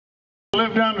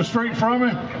lived down the street from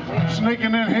me,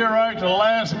 sneaking in here right at the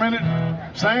last minute.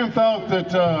 Sam thought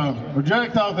that, or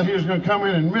Jack thought that he was going to come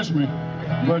in and miss me,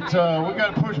 but we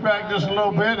got pushed back just a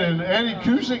little bit. And Eddie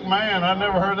Cusick, man, I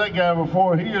never heard that guy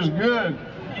before. He is good.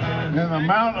 In the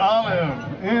Mount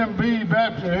Olive MB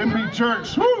Baptist, MB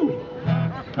Church, woo!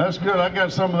 That's good. I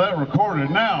got some of that recorded.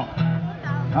 Now,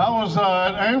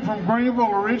 I am from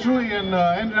Greenville originally, and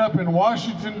ended up in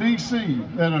Washington D.C.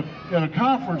 at a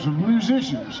conference of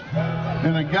musicians.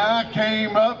 And a guy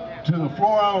came up to the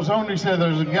floor I was on. He said,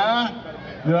 "There's a guy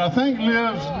that I think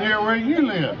lives near where you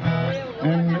live,"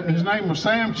 and his name was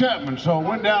Sam Chatmon. So I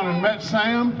went down and met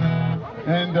Sam,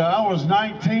 and I was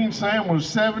 19. Sam was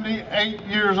 78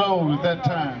 years old at that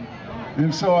time.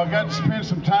 And so I got to spend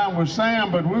some time with Sam,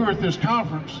 but we were at this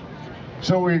conference.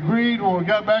 So we agreed when we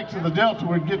got back to the Delta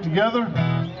we'd get together.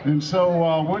 And so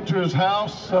I went to his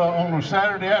house on a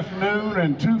Saturday afternoon,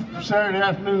 and 2 Saturday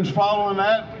afternoons following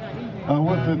that,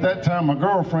 with at that time my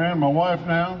girlfriend, my wife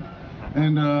now.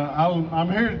 And I'm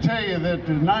here to tell you that at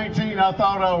 19 I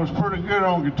thought I was pretty good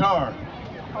on guitar.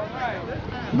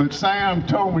 But Sam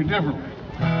told me differently.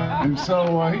 And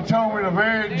so he told me in a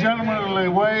very gentlemanly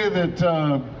way that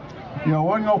I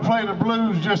wasn't going to play the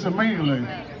blues just immediately.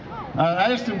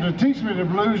 I asked him to teach me the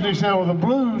blues, and he said, "Well, the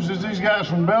blues, as these guys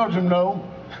from Belgium know,"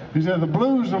 he said, "the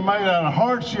blues are made out of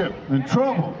hardship and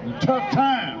trouble and tough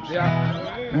times." Yeah.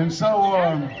 And so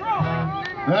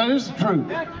that is the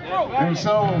truth. And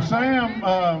so Sam,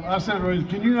 I said, "Well,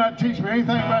 can you not teach me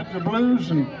anything about the blues?"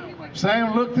 And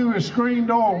Sam looked through his screen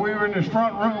door. We were in his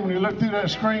front room, and he looked through that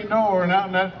screen door, and out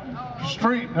in that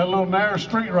street, that little narrow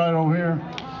street right over here,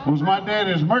 was my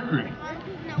daddy's Mercury.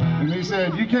 And he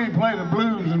said, "You can't play the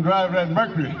blues and drive that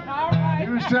Mercury." He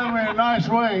was telling me in a nice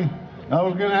way I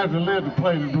was going to have to live to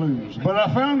play the blues. But I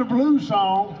found a blues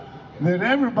song that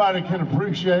everybody can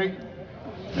appreciate,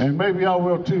 and maybe y'all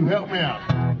will too. Help me out.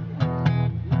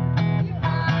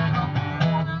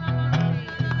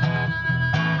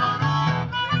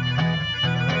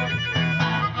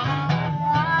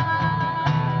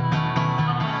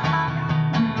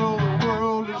 You know the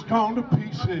world has gone to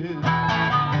pieces.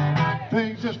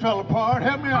 Things just fell apart.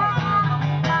 Help me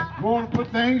out. Want to put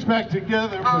things back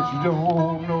together, but you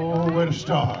don't know where to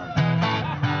start.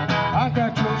 I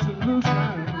got your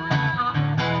solution.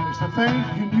 It's the thing you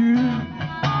can use.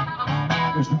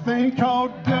 It's the thing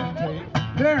called duct tape.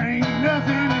 There ain't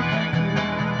nothing you can do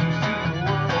to see the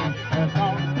world has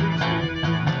gone to pieces.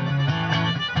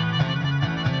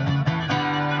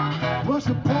 What's a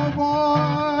poor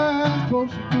boy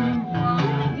supposed to do?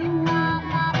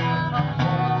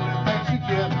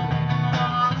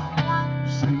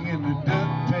 Singing the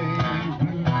duct tape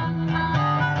blues.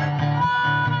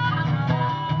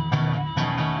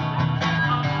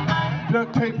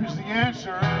 Duct tape is the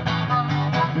answer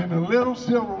in a little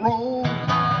silver roll.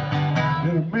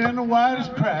 It'll mend the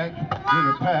widest crack,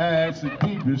 it'll patch the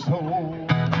deepest hole.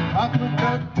 I put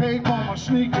duct tape on my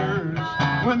sneakers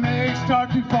when they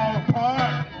start to fall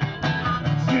apart.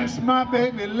 Since my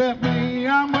baby left me,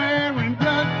 I'm wearing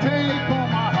duct tape on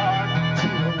my heart. See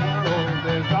the world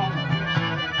there's gone.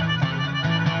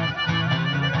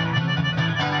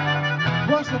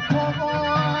 What's the poor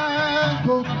boy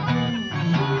supposed to do?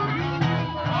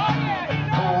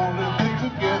 Holding things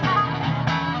together,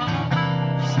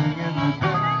 singing the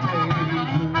duct tape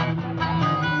blues.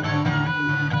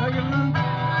 Take it, Luke.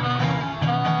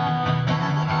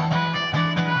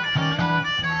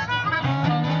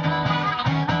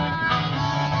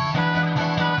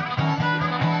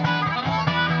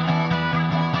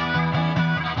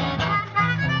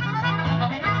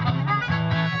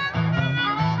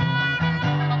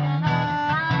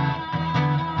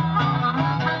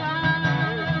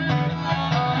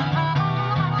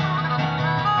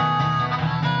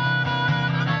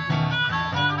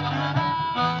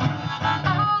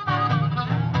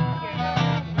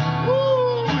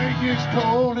 It's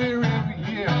cold here every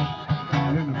year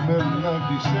in the middle of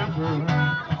December,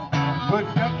 but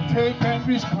duct tape and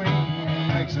queen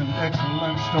makes an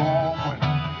excellent storm winter.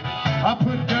 I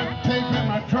put duct tape in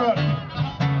my truck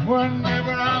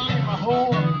whenever I leave my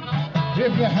home.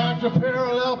 If you have to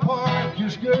parallel park,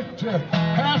 it's good to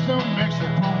have some extra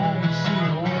room to see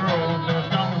the world that's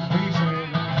gone to pieces.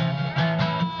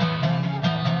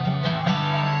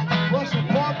 What's the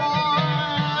poor boy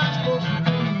supposed to do?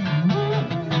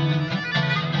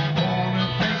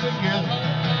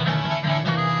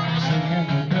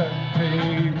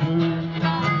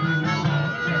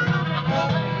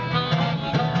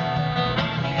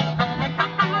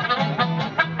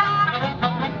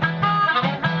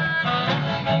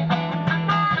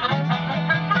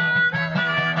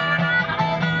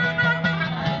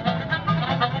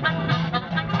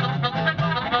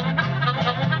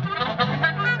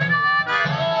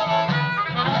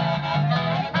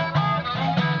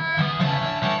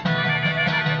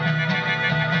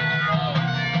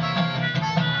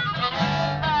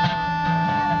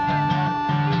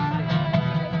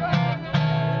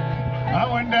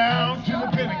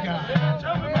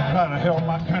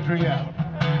 country out.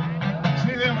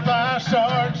 See them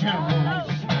five-star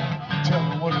generals, tell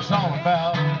them what it's all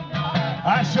about.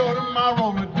 I showed them my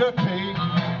roller duct tape,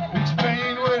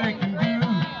 explained what it can do.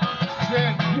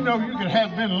 Said, you know, you could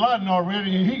have Bin Laden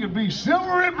already and he could be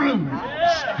silver and blue.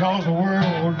 Cause the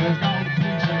world is gonna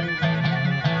please him.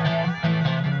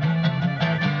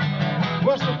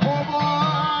 What's the poor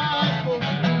boy supposed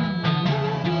to do?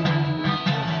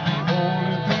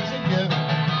 Holding things together.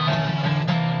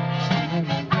 Singing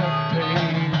the duct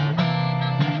tape.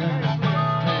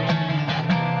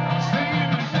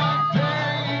 Singing the duct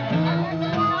tape.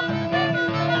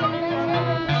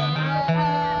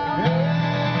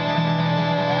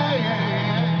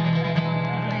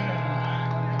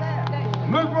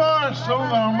 Luc Borms on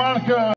the harmonica.